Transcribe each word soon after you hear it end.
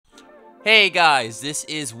Hey guys, this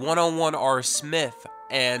is 101R Smith,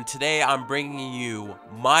 and today I'm bringing you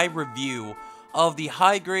my review of the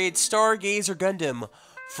high-grade Stargazer Gundam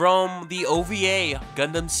from the OVA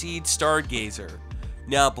Gundam Seed Stargazer.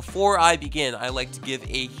 Now, before I begin, I'd like to give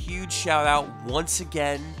a huge shout out once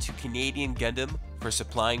again to Canadian Gundam for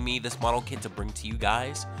supplying me this model kit to bring to you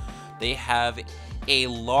guys. They have a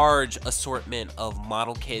large assortment of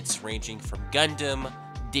model kits ranging from Gundam,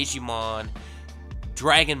 Digimon,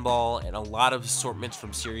 Dragon Ball, and a lot of assortments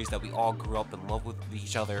from series that we all grew up in love with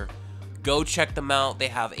each other. Go check them out. They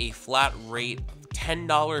have a flat rate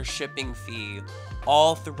 $10 shipping fee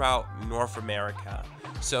all throughout North America.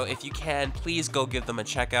 So if you can, please go give them a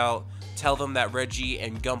check out. Tell them that Reggie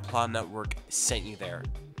and Gunpla Network sent you there.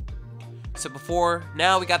 So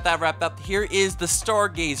now we got that wrapped up, here is the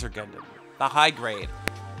Stargazer Gundam, the high grade.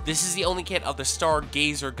 This is the only kit of the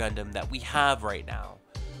Stargazer Gundam that we have right now.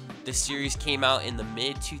 This series came out in the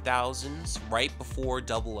mid-2000s, right before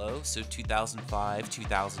 00, so 2005,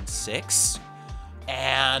 2006.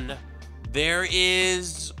 And there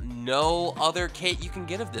is no other kit you can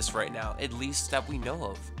get of this right now, at least that we know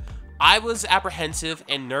of. I was apprehensive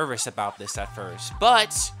and nervous about this at first,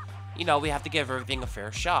 but, you know, we have to give everything a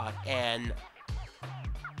fair shot. And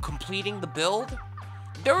completing the build,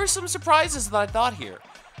 there were some surprises that I thought here.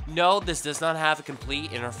 No, this does not have a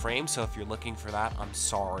complete inner frame, so if you're looking for that, I'm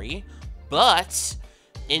sorry. But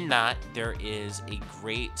in that, there is a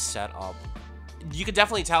great setup. You can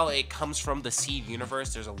definitely tell it comes from the Seed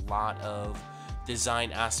universe. There's a lot of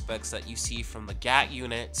design aspects that you see from the GAT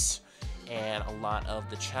units and a lot of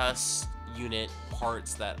the chest unit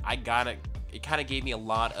parts that it kind of gave me a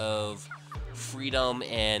lot of Freedom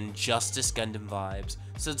and Justice Gundam vibes.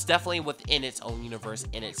 So it's definitely within its own universe,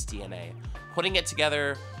 in its DNA. Putting it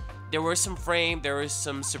together, there was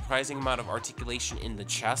some surprising amount of articulation in the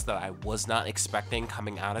chest that I was not expecting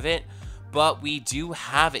coming out of it, but we do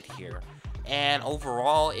have it here. And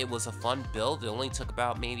overall, it was a fun build. It only took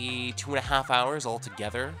about maybe 2.5 hours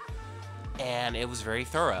altogether, and it was very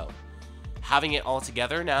thorough. Having it all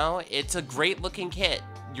together now, it's a great looking kit.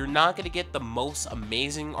 You're not going to get the most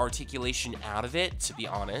amazing articulation out of it, to be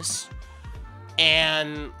honest.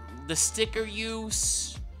 And the sticker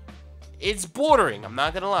use, it's bordering, I'm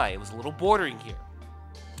not gonna lie, it was a little bordering here.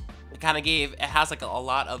 It has like a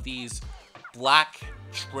lot of these black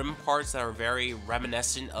trim parts that are very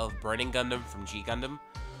reminiscent of Burning Gundam from G Gundam.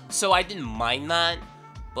 So I didn't mind that,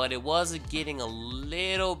 but it was getting a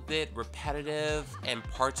little bit repetitive, and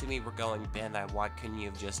parts of me were going, Bandai, why couldn't you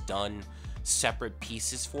have just done separate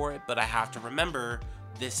pieces for it? But I have to remember,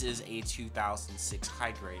 this is a 2006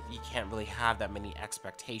 high grade. You can't really have that many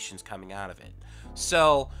expectations coming out of it.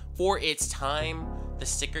 So for its time, the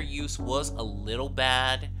sticker use was a little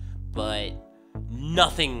bad, but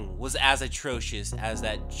nothing was as atrocious as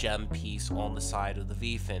that gem piece on the side of the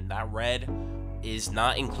V-fin. That red is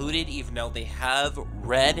not included, even though they have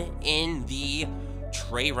red in the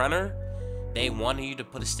tray runner. They wanted you to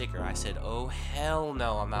put a sticker. I said, oh hell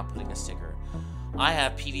no, I'm not putting a sticker. I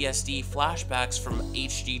have PTSD flashbacks from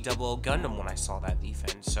HD00 Gundam when I saw that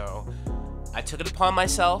V-fin, so I took it upon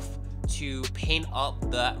myself to paint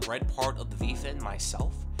up that red part of the V-fin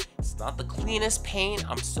myself. It's not the cleanest paint,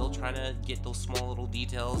 I'm still trying to get those small little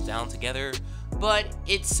details down together, but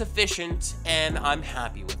it's sufficient and I'm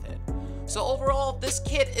happy with it. So overall, this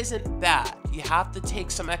kit isn't bad. You have to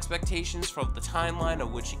take some expectations from the timeline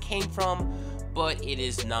of which it came from, but it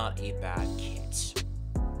is not a bad kit.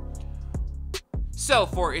 So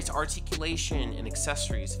for its articulation and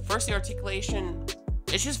accessories, first the articulation,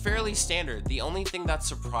 it's just fairly standard. The only thing that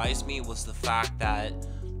surprised me was the fact that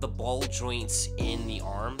the ball joints in the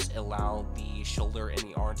arms allow the shoulder and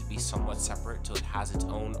the arm to be somewhat separate, so it has its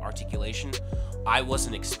own articulation. I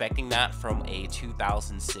wasn't expecting that from a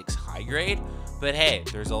 2006 high grade, but hey,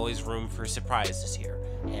 there's always room for surprises here,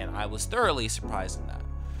 and I was thoroughly surprised in that.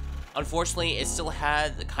 Unfortunately, it still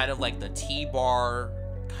had kind of like the T-bar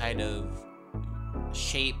kind of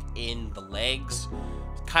shape in the legs,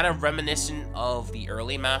 kind of reminiscent of the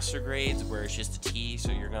early master grades where it's just a T,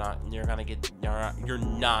 so you're not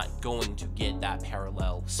going to get that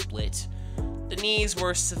parallel split. The knees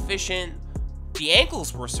were sufficient, the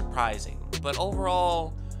ankles were surprising, but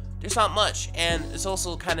overall there's not much. And it's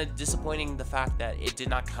also kind of disappointing the fact that it did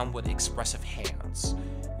not come with expressive hands.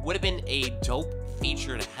 Would have been a dope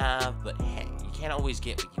feature to have, but hey, you can't always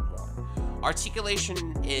get what you want.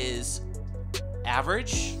 Articulation is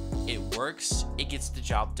average, it works, it gets the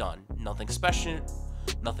job done. Nothing special,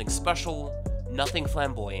 nothing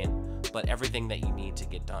flamboyant, but everything that you need to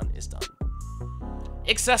get done is done.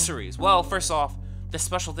 Accessories. Well, first off, the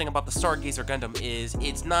special thing about the Stargazer Gundam is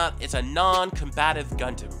it's a non-combative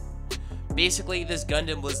Gundam. Basically, this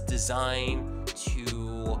Gundam was designed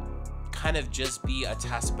to kind of just be a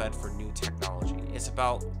testbed for new technology. It's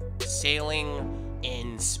about sailing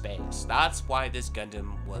in space. That's why this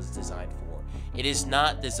Gundam was designed for. It is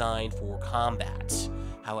not designed for combat.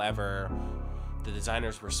 However, the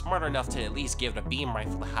designers were smart enough to at least give it a beam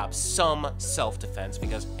rifle to have some self-defense,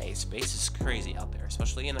 because, hey, space is crazy out there,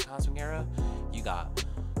 especially in the cosmic era. You got,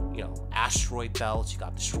 you know, asteroid belts, you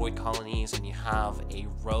got destroyed colonies, and you have a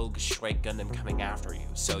rogue strike Gundam coming after you.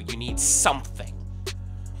 So you need something.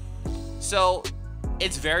 So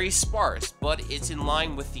it's very sparse, but it's in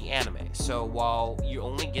line with the anime. So while you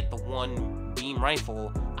only get the one beam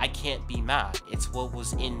rifle, I can't be mad. It's what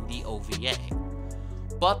was in the OVA.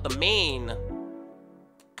 But the main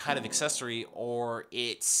kind of accessory, or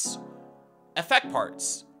its effect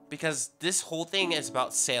parts, because this whole thing is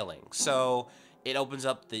about sailing. So it opens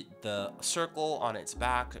up the circle on its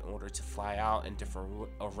back in order to fly out in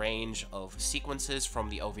a range of sequences from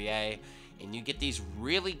the OVA, and you get these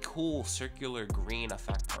really cool circular green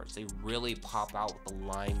effect parts. They really pop out with the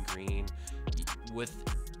lime green.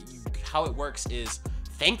 How it works is,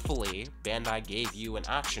 thankfully, Bandai gave you an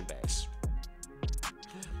action base.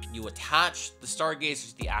 You attach the Stargazer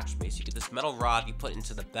to the action base. You get this metal rod you put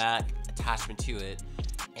into the back attachment to it,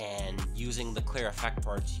 and using the clear effect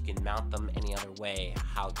parts, you can mount them any other way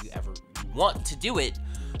how you ever want to do it,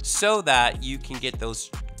 so that you can get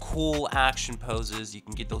those cool action poses, you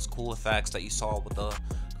can get those cool effects that you saw with the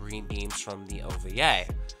green beams from the OVA.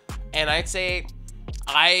 And I'd say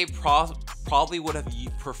I probably would have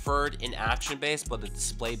preferred an action base, but the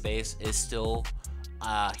display base is still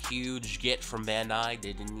a huge get from Bandai.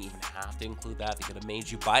 They didn't even have to include that. They could have made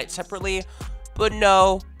you buy it separately, but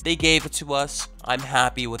no, they gave it to us. I'm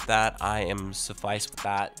happy with that. I am sufficed with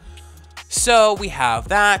that. So we have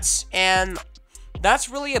that, and that's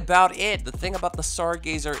really about it. The thing about the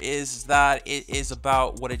Stargazer is that it is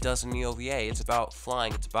about what it does in the OVA. It's about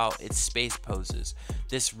flying. It's about its space poses.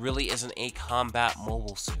 This really isn't a combat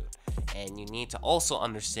mobile suit. And you need to also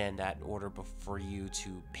understand that in order for you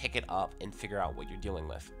to pick it up and figure out what you're dealing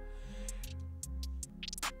with.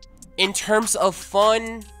 In terms of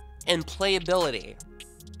fun and playability,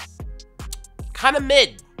 kind of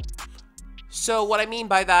mid. So what I mean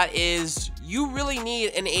by that is, you really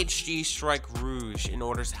need an HG Strike Rouge in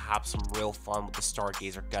order to have some real fun with the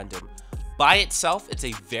Stargazer Gundam. By itself, it's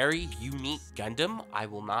a very unique Gundam. I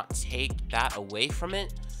will not take that away from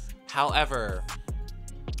it. However,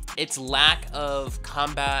 its lack of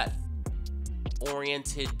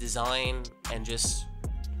combat-oriented design and just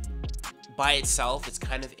by itself, it's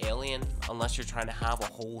kind of alien. Unless you're trying to have a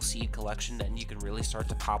whole seed collection, then you can really start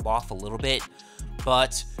to pop off a little bit.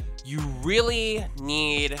 But you really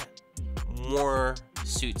need more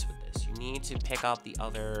suits with this. You need to pick up the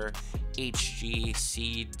other HG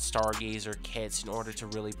Seed Stargazer kits in order to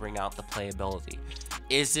really bring out the playability.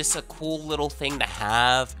 Is this a cool little thing to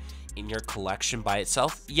have in your collection by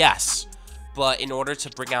itself? Yes, but in order to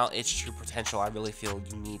bring out its true potential, I really feel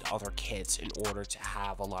you need other kits in order to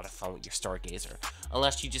have a lot of fun with your Stargazer.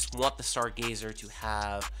 Unless you just want the Stargazer to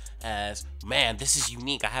have as, man, this is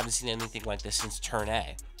unique, I haven't seen anything like this since Turn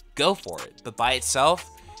A. Go for it, but by itself,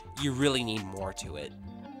 you really need more to it.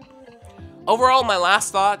 Overall, my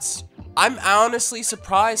last thoughts, I'm honestly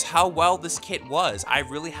surprised how well this kit was. I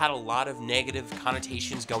really had a lot of negative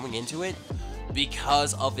connotations going into it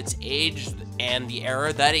because of its age and the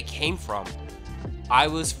era that it came from. I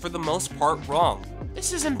was, for the most part, wrong.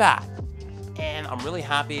 This isn't bad, and I'm really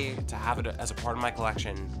happy to have it as a part of my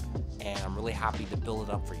collection, and I'm really happy to build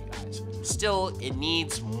it up for you guys. Still, it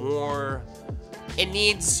needs more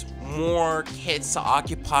kits to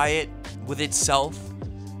occupy it with itself.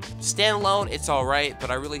 Standalone, it's alright,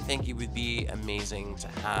 but I really think it would be amazing to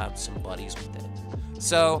have some buddies with it.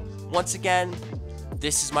 So, once again,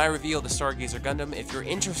 this is my review of the Stargazer Gundam. If you're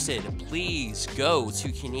interested, please go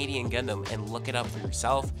to Canadian Gundam and look it up for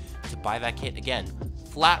yourself to buy that kit. Again,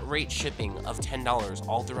 flat rate shipping of $10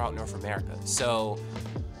 all throughout North America. So,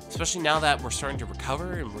 especially now that we're starting to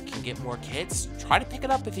recover and we can get more kits, try to pick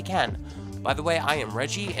it up if you can. By the way, I am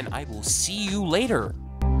Reggie, and I will see you later.